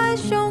在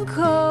胸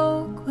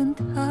口滚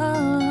烫。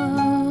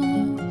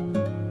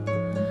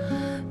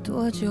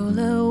多久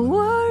了，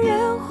我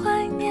仍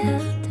怀念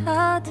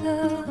他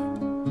的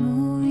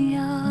模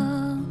样。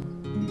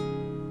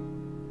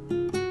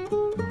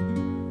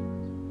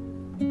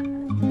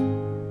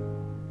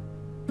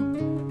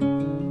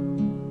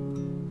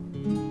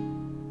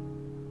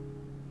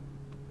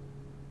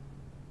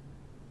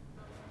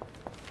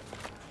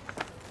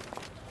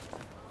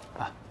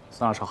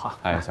宋老师好。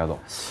哎，夏总。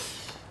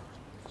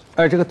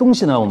这个东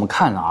西呢，我们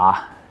看了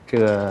啊，这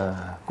个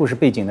故事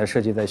背景呢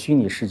设计在虚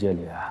拟世界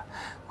里啊，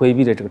规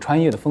避着这个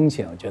穿越的风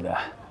险，我觉得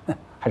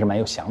还是蛮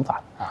有想法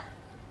的啊。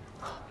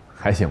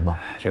还行吧。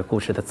这个故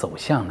事的走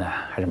向呢，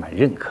还是蛮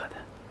认可的。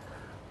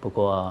不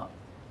过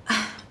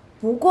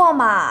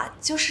嘛，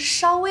就是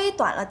稍微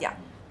短了点儿。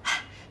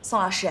宋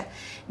老师，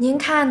您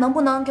看能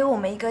不能给我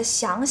们一个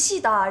详细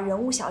的人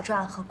物小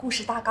传和故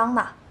事大纲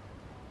呢？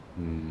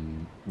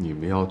你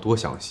们要多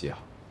详细啊？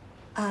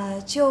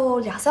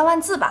就2、3万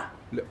字吧。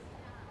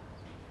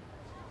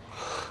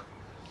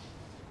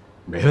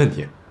没问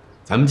题，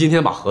咱们今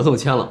天把合同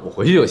签了，我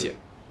回去就写。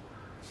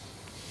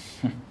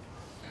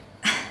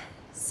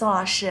宋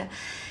老师，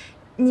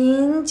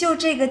您就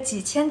这个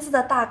几千字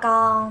的大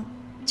纲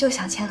就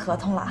想签合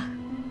同了？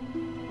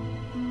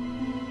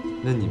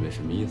那你们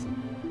什么意思？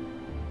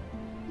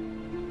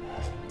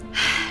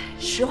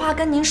实话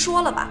跟您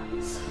说了吧，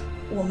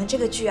我们这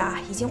个剧啊，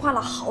已经换了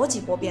好几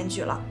波编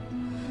剧了。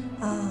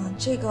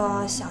这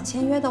个想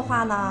签约的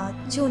话呢，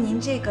就您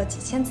这个几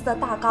千字的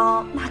大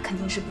纲，那肯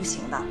定是不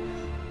行的。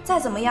再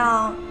怎么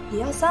样也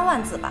要3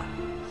万字吧。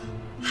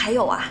还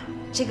有啊，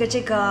这个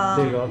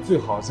最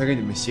好再给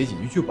你们写几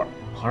句剧本，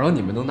好让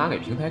你们能拿给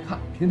平台看。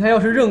平台要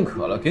是认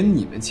可了，给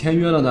你们签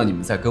约了呢，你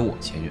们再跟我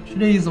签约，是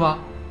这意思吧？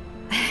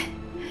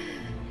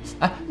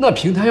哎，那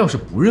平台要是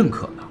不认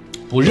可呢？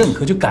不认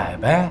可就改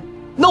呗。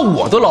那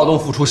我的劳动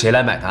付出谁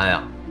来买单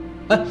呀？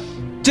哎，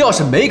这要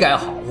是没改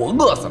好，我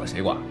饿死了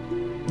谁管？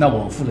那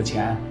我付了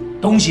钱，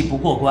东西不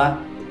过关，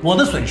我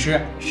的损失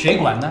谁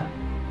管呢？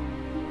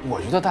我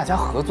觉得大家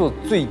合作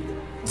最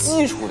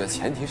基础的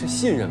前提是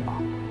信任吧。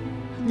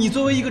你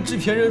作为一个制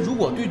片人，如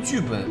果对剧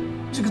本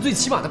这个最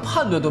起码的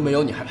判断都没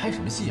有，你还拍什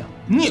么戏啊？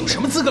你有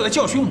什么资格来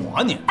教训我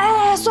啊你？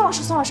哎，宋老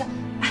师，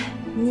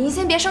您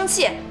先别生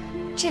气，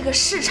这个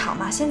市场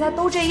嘛，现在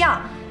都这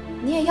样，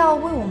你也要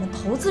为我们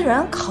投资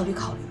人考虑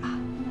考虑嘛。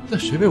那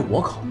谁为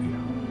我考虑啊？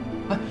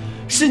哎，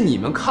是你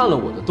们看了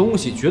我的东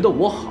西，觉得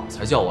我好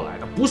才叫我来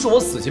的，不是我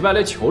死乞白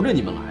赖求着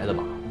你们来的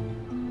吧？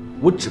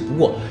我只不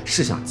过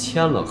是想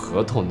签了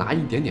合同，拿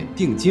一点点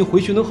定金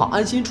回去能好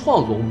安心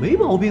创作，我没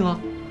毛病啊。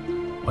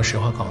我实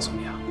话告诉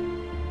你啊，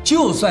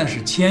就算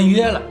是签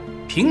约了，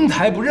平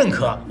台不认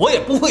可，我也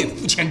不会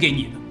付钱给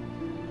你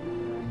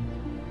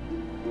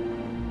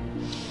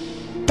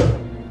的。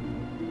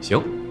行，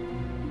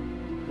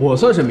我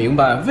算是明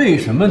白为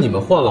什么你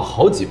们换了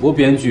好几波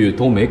编剧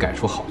都没改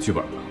出好剧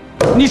本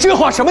了。你这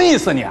话什么意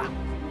思你啊？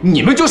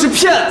你们就是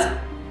骗子！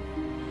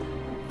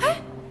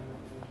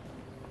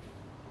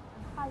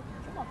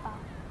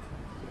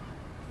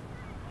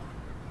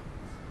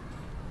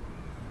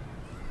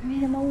为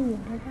什么我的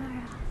这儿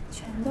啊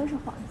全都是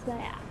黄色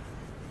呀？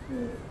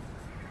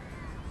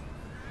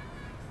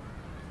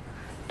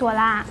朵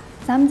拉，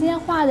咱们今天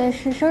画的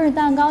是生日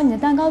蛋糕，你的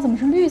蛋糕怎么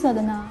是绿色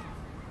的呢？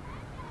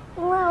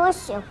因为我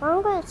喜欢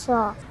绿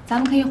色。咱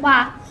们可以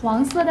画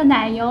黄色的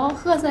奶油、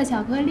褐色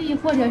巧克力，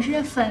或者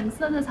是粉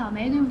色的草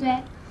莓，对不对？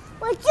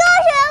我就是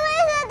绿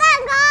色蛋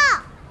糕。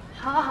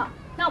好好好，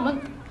那我们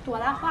朵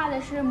拉画的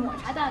是抹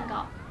茶蛋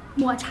糕，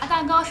抹茶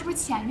蛋糕是不是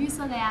浅绿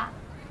色的呀？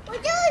我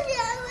就喜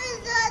欢绿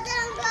色蛋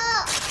糕，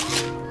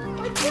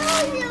我就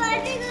喜欢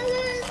这个绿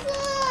色。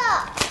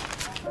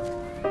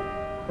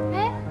哎，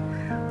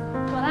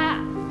朵拉，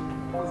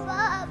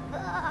爸爸。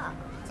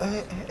哎，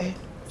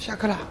下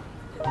课了，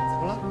怎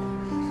么了？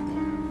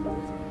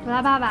朵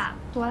拉爸爸，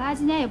朵拉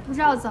今天也不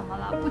知道怎么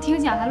了，不听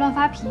讲还乱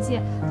发脾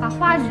气，把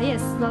画纸也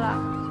撕了。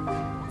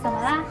怎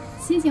么啦？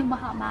心情不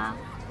好吗？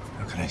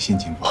可能心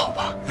情不好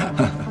吧。怎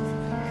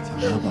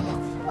么了，宝宝？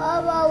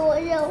爸爸，我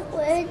想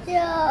回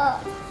家。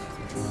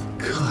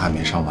课还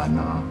没上完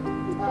呢。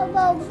爸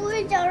爸，我不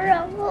想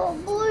上课，我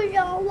不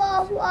想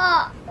画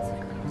画。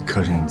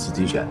课是你自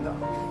己选的，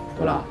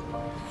朵拉，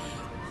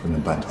不能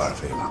半途而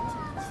废吧？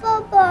爸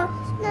爸，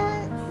那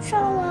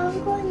上完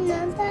课你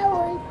能带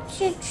我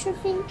去吃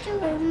冰淇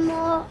淋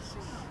吗？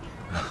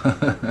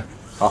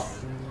好，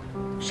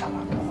上完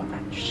课我带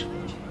你去吃冰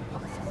淇淋，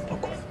不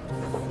管。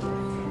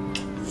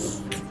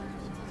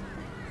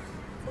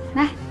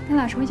来，跟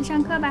老师回去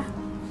上课吧。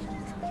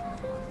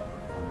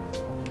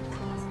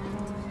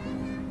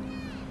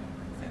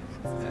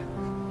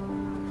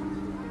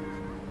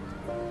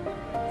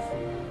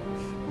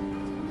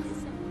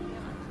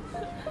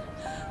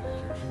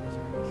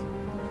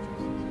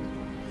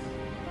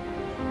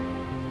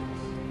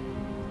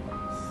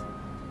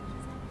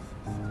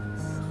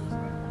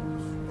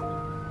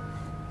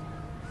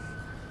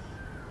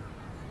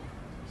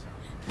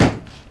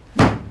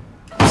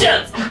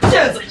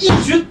骗子，一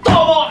群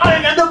道貌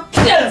岸然的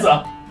骗子！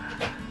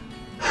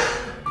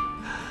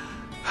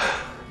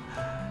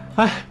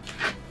哎，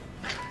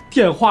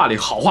电话里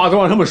好话都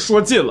让他们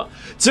说尽了，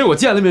结果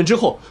见了面之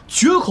后，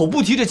绝口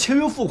不提这签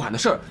约付款的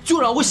事儿，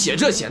就让我写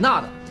这写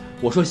那的。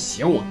我说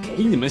行，我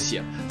给你们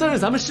写，但是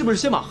咱们是不是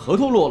先把合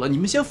同落了？你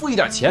们先付一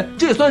点钱，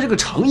这也算是个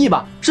诚意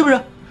吧，是不是？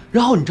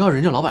然后你知道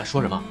人家老板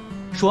说什么？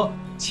说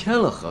签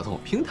了合同，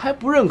平台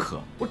不认可，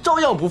我照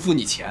样不付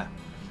你钱。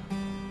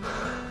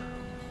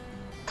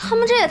他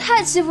们这也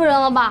太欺负人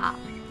了吧！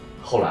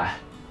后来，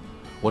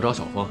我找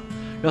小峰，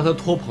让他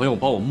托朋友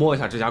帮我摸一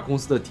下这家公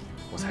司的底，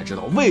我才知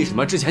道为什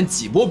么之前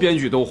几波编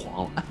剧都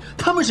黄了。哎，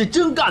他们是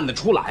真干得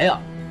出来呀！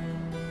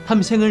他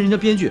们先跟人家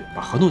编剧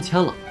把合同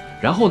签了，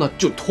然后呢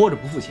就拖着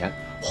不付钱，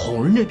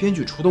哄人家编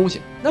剧出东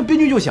西。那编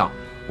剧就想，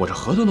我这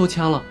合同都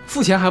签了，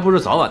付钱还不是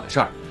早晚的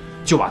事儿，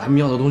就把他们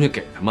要的东西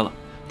给他们了。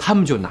他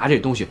们就拿这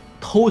东西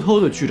偷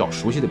偷的去找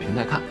熟悉的平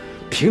台看，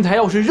平台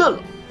要是认了，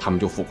他们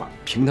就付款；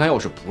平台要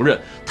是不认，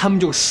他们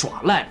就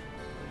耍赖，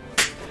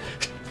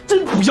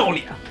真不要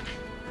脸！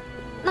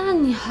那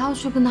你还要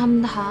去跟他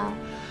们谈？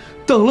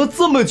等了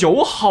这么久，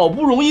我好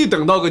不容易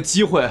等到个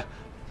机会，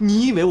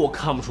你以为我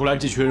看不出来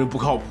这群人不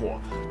靠谱？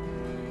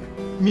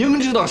明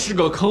知道是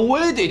个坑，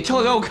我也得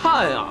跳跳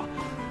看呀！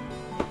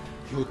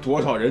有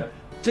多少人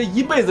这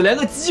一辈子连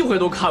个机会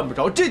都看不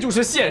着，这就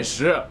是现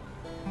实。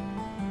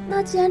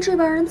那既然这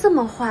帮人这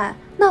么坏，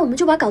那我们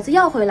就把稿子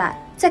要回来，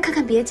再看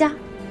看别家。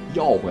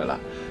要回来？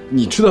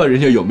你知道人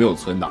家有没有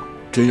存档？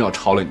真要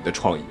抄了你的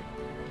创意，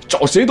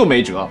找谁都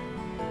没辙。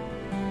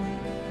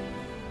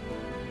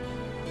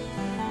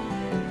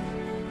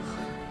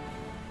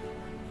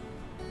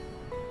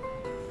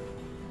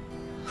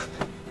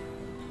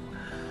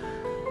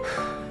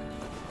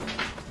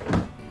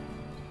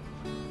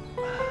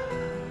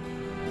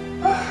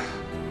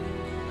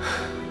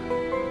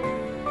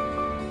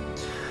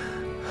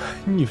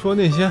你说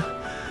那些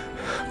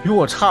比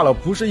我差了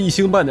不是一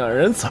星半点的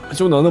人，怎么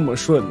就能那么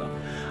顺呢？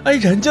哎，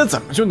人家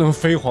怎么就能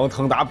飞黄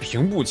腾达、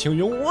平步青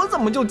云？我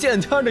怎么就见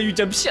天的遇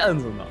见骗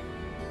子呢？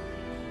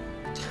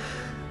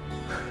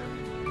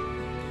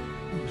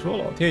你说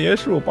老天爷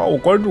是不是把我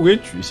关注给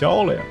取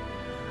消了呀？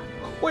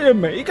我也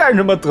没干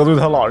什么得罪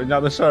他老人家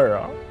的事儿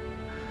啊。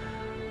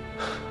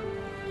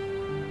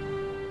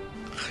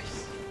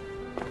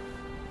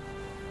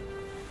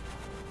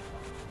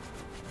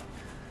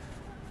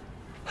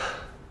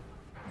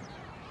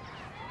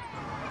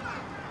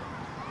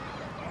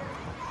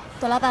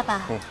朵拉爸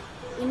爸，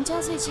你们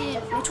家最近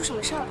没出什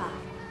么事儿吧？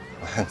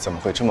怎么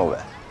会这么稳？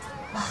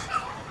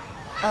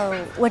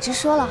我直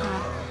说了哈，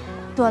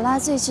朵拉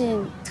最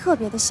近特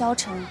别的消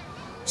沉，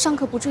上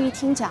课不注意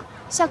听讲，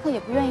下课也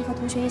不愿意和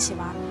同学一起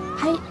玩，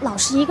还老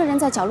是一个人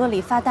在角落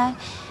里发呆，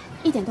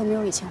一点都没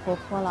有以前活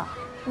泼了。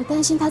我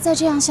担心她再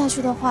这样下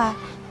去的话，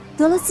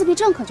得了自闭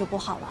症可就不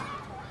好了。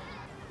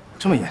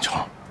这么严重？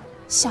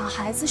小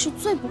孩子是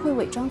最不会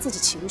伪装自己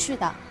情绪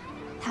的，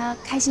她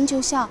开心就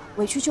笑，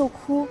委屈就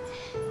哭。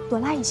朵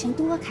拉以前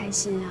多开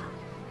心啊，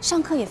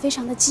上课也非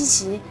常的积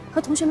极，和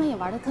同学们也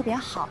玩得特别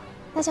好，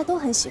大家都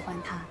很喜欢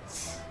她。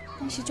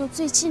但是就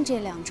最近这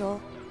2周，